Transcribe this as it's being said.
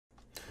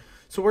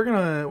So we're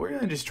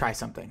gonna just try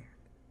something.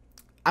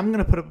 I'm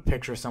gonna put up a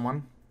picture of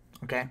someone.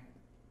 Okay.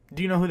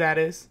 Do you know who that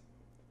is?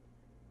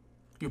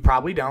 You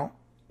probably don't,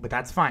 but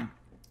that's fine.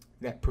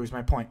 That proves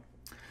my point.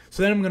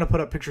 So then I'm gonna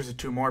put up pictures of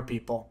two more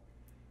people.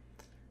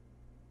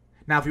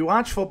 Now, if you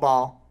watch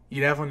football,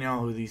 you definitely know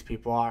who these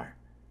people are.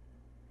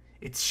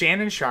 It's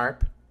Shannon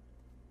Sharpe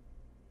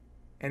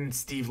and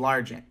Steve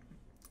Largent.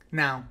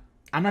 Now,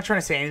 I'm not trying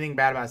to say anything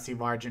bad about Steve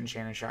Largent and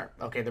Shannon Sharpe.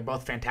 Okay, they're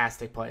both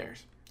fantastic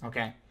players.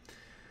 Okay.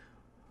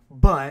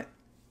 But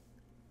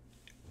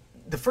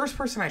the first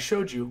person I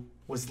showed you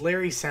was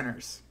Larry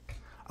Centers,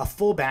 a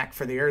fullback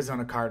for the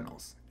Arizona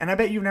Cardinals. And I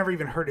bet you've never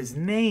even heard his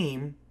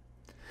name,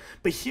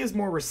 but he has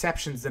more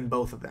receptions than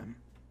both of them.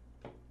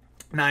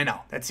 Now, I know,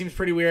 that seems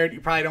pretty weird. You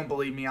probably don't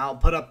believe me. I'll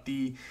put up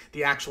the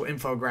actual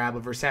infograph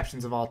of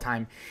receptions of all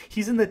time.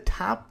 He's in the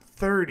top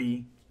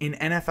 30 in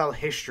NFL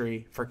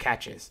history for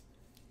catches.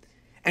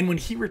 And when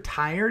he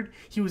retired,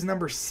 he was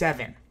number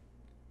 7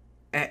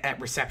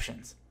 at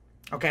receptions.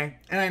 Okay?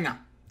 And I know.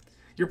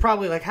 You're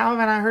probably like, how have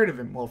I not heard of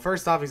him? Well,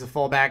 first off, he's a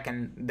fullback,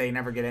 and they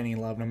never get any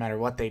love no matter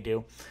what they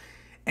do.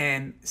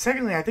 And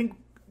secondly, I think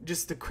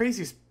just the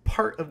craziest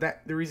part of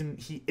that, the reason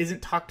he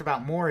isn't talked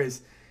about more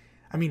is,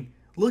 I mean,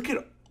 look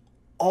at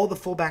all the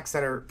fullbacks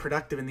that are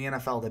productive in the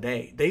NFL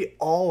today. They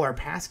all are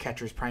pass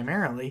catchers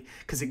primarily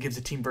because it gives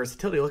a team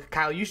versatility. Look at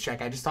Kyle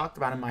Juszczyk. I just talked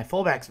about him in my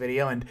fullbacks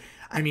video, and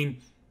I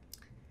mean,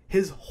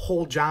 his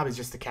whole job is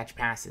just to catch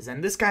passes,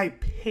 and this guy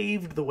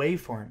paved the way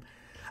for him.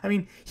 I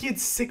mean, he had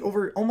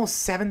over almost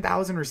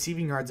 7,000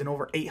 receiving yards and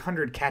over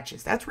 800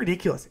 catches. That's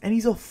ridiculous, and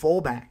he's a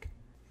fullback.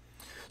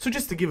 So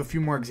just to give a few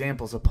more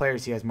examples of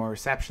players he has more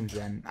receptions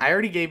than, I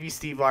already gave you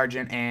Steve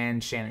Largent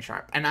and Shannon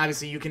Sharpe. And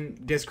obviously you can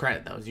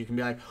discredit those. You can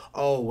be like,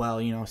 oh,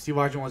 well, you know, Steve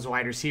Largent was a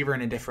wide receiver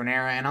in a different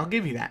era, and I'll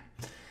give you that.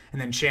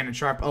 And then Shannon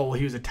Sharpe, oh, well,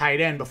 he was a tight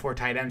end before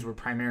tight ends were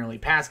primarily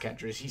pass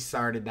catchers. He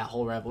started that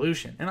whole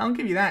revolution. And I'll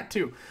give you that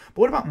too.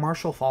 But what about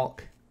Marshall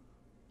Faulk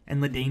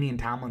and LaDainian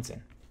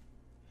Tomlinson?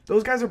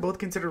 Those guys are both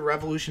considered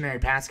revolutionary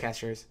pass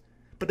catchers,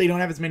 but they don't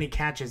have as many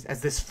catches as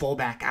this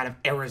fullback out of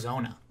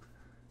Arizona.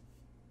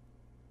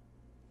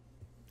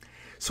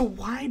 So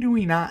why do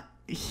we not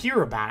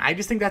hear about it? I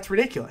just think that's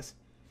ridiculous.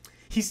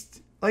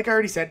 He's, like I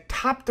already said,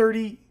 top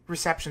 30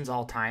 receptions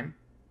all time.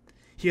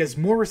 He has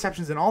more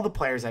receptions than all the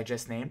players I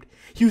just named.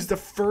 He was the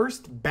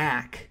first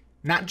back,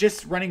 not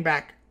just running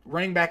back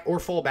or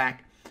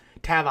fullback,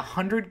 to have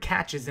 100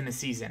 catches in a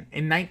season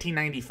in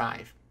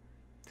 1995.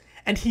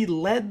 And he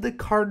led the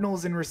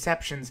Cardinals in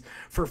receptions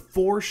for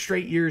 4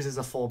 straight years as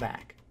a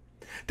fullback.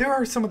 There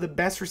are some of the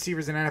best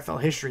receivers in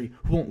NFL history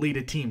who won't lead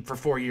a team for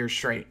 4 years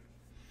straight.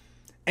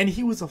 And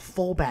he was a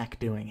fullback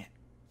doing it.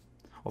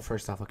 Well,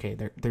 first off, okay,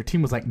 their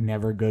team was like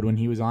never good when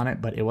he was on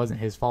it, but it wasn't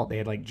his fault. They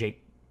had like Jake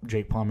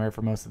Plummer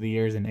for most of the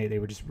years, and they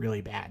were just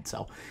really bad.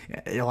 So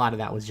a lot of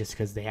that was just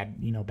because they had,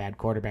 you know, bad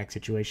quarterback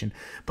situation.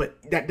 But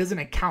that doesn't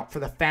account for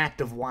the fact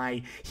of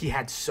why he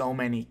had so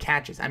many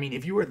catches. I mean,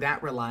 if you were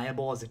that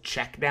reliable as a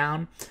check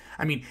down,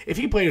 I mean, if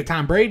he played with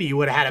Tom Brady, you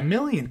would have had 1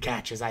 million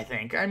catches, I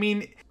think. I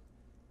mean,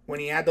 when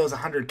he had those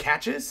 100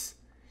 catches,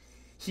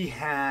 he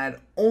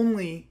had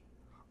only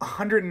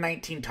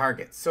 119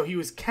 targets. So he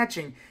was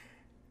catching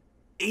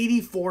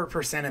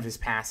 84% of his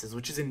passes,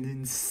 which is an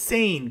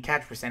insane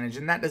catch percentage.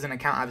 And that doesn't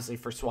account, obviously,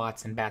 for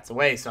swats and bats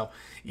away. So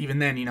even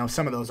then, you know,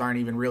 some of those aren't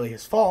even really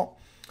his fault.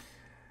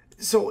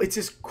 So it's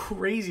just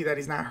crazy that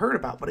he's not heard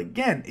about. But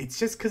again, it's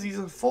just because he's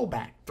a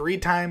fullback.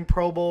 3-time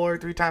Pro Bowler,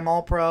 3-time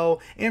All-Pro,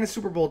 and a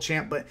Super Bowl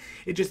champ. But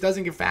it just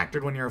doesn't get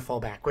factored when you're a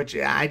fullback, which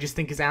I just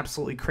think is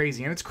absolutely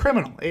crazy. And it's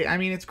criminal. I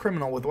mean, it's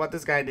criminal with what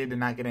this guy did to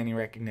not get any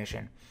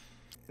recognition.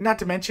 Not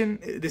to mention,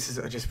 this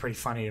is just pretty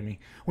funny to me.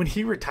 When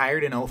he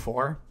retired in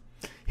 2004,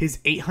 his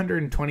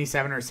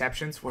 827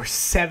 receptions were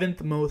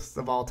 7th most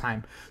of all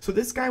time. So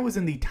this guy was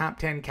in the top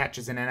 10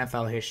 catches in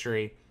NFL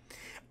history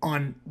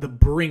on the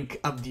brink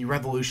of the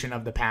revolution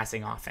of the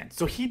passing offense.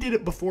 So he did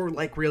it before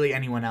like really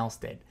anyone else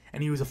did.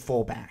 And he was a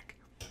fullback.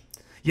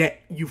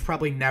 Yet you've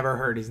probably never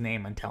heard his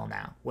name until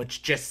now,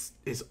 which just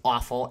is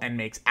awful and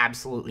makes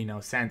absolutely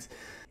no sense.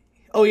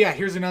 Oh, yeah,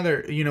 here's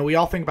another, you know, we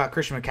all think about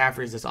Christian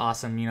McCaffrey as this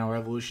awesome, you know,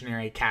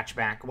 revolutionary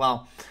catchback.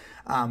 Well,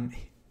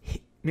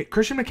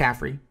 Christian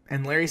McCaffrey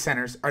and Larry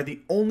Centers are the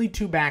only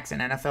 2 backs in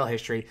NFL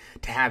history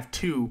to have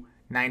 2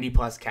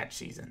 90-plus catch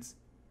seasons.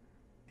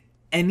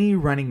 Any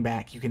running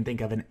back you can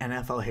think of in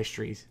NFL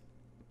history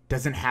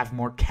doesn't have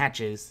more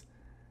catches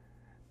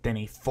than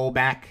a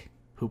fullback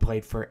who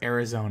played for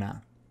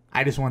Arizona.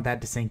 I just want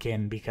that to sink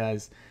in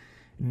because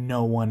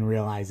no one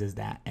realizes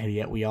that, and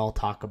yet we all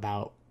talk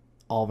about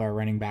all of our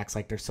running backs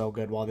like they're so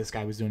good while this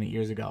guy was doing it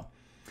years ago.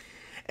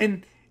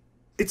 And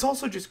it's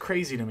also just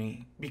crazy to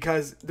me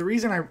because the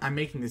reason I'm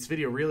making this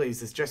video really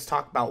is just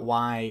talk about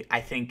why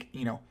I think,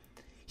 you know,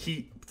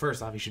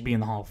 first off, he should be in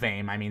the Hall of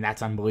Fame. I mean,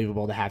 that's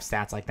unbelievable to have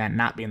stats like that and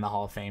not be in the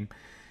Hall of Fame.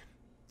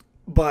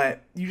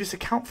 But you just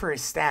account for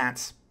his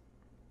stats,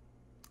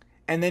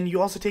 and then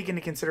you also take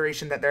into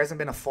consideration that there hasn't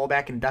been a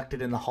fullback inducted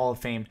in the Hall of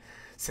Fame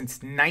since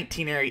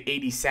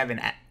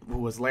 1987, who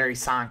was Larry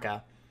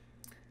Csonka.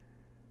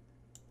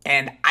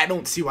 And I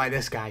don't see why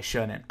this guy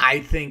shouldn't.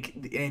 I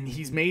think, and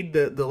he's made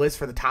the list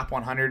for the top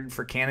 100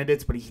 for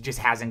candidates, but he just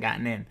hasn't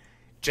gotten in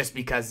just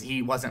because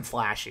he wasn't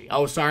flashy.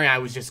 Oh, sorry, I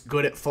was just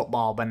good at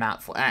football, but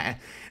not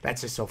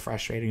that's just so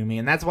frustrating to me.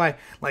 And that's why,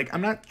 like,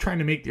 I'm not trying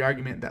to make the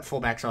argument that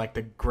fullbacks are, like,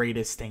 the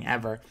greatest thing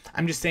ever.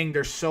 I'm just saying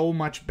they're so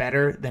much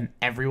better than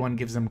everyone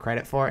gives them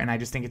credit for, and I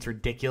just think it's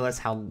ridiculous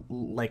how,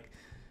 like,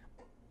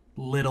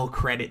 little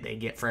credit they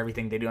get for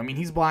everything they do. I mean,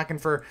 he's blocking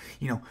for,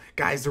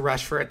 guys to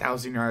rush for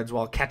 1,000 yards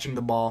while catching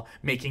the ball,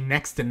 making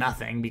next to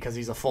nothing because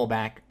he's a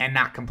fullback, and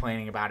not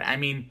complaining about it. I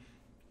mean,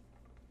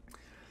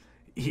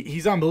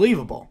 he's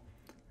unbelievable.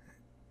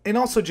 And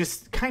also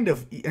just kind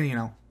of, it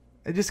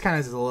just kind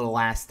of is a little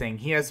last thing.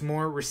 He has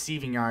more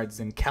receiving yards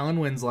than Kellen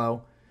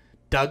Winslow,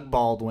 Doug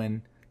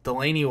Baldwin,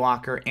 Delaney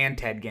Walker, and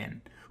Ted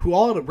Ginn, who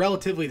all had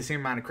relatively the same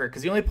amount of career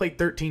because he only played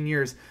 13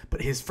 years,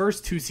 but his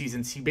first 2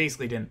 seasons he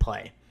basically didn't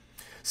play.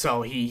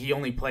 So he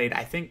only played,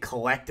 I think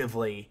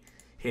collectively,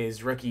 his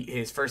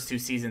first 2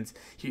 seasons,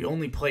 he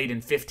only played in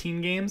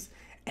 15 games,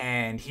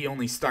 and he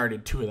only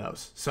started 2 of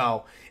those.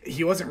 So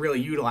he wasn't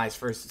really utilized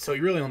first. So he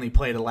really only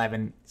played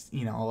 11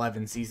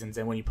 seasons,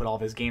 and when you put all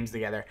of his games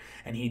together,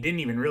 and he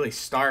didn't even really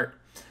start.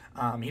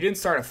 He didn't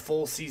start a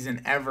full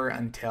season ever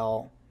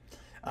until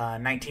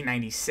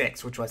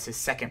 1996, which was his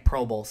second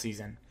Pro Bowl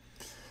season.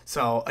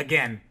 So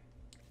again,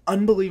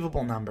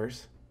 unbelievable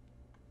numbers.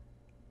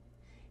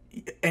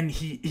 And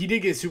he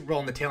did get a Super Bowl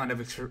in the tail end of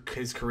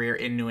his career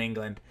in New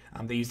England.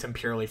 They used him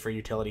purely for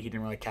utility. He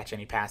didn't really catch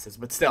any passes,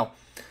 but still.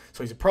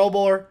 So he's a Pro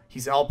Bowler.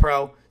 He's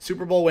All-Pro,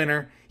 Super Bowl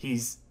winner.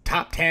 He's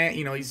top 10.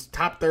 He's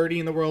top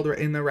 30 in the world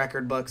in the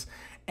record books.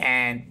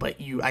 But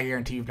I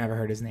guarantee you've never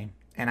heard his name.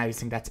 And I just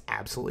think that's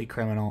absolutely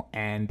criminal.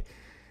 And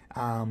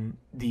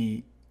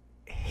the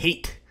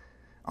hate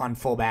on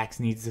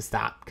fullbacks needs to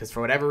stop because for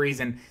whatever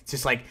reason, it's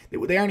just like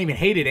they aren't even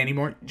hated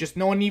anymore. Just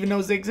no one even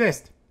knows they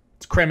exist.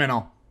 It's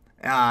criminal.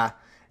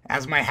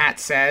 As my hat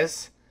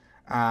says,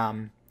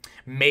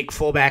 make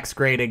fullbacks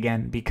great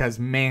again because,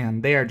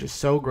 man, they are just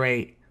so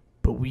great,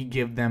 but we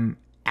give them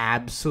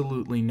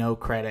absolutely no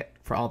credit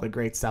for all the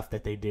great stuff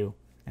that they do,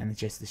 and it's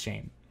just a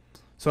shame.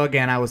 So,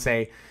 again, I would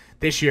say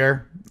this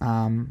year,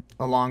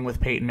 along with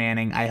Peyton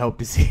Manning, I hope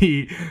to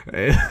see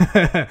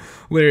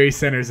Larry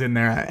Centers in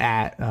there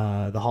at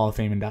the Hall of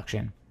Fame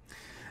induction.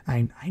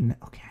 I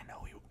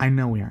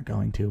know we aren't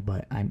going to,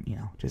 but I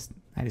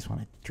just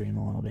want to dream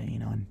a little bit,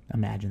 and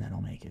imagine that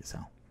I'll make it. So,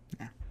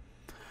 yeah.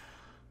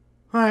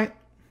 All right.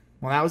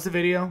 Well, that was the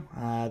video.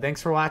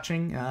 Thanks for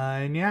watching.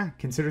 And yeah,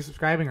 consider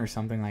subscribing or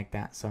something like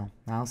that. So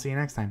I'll see you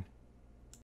next time.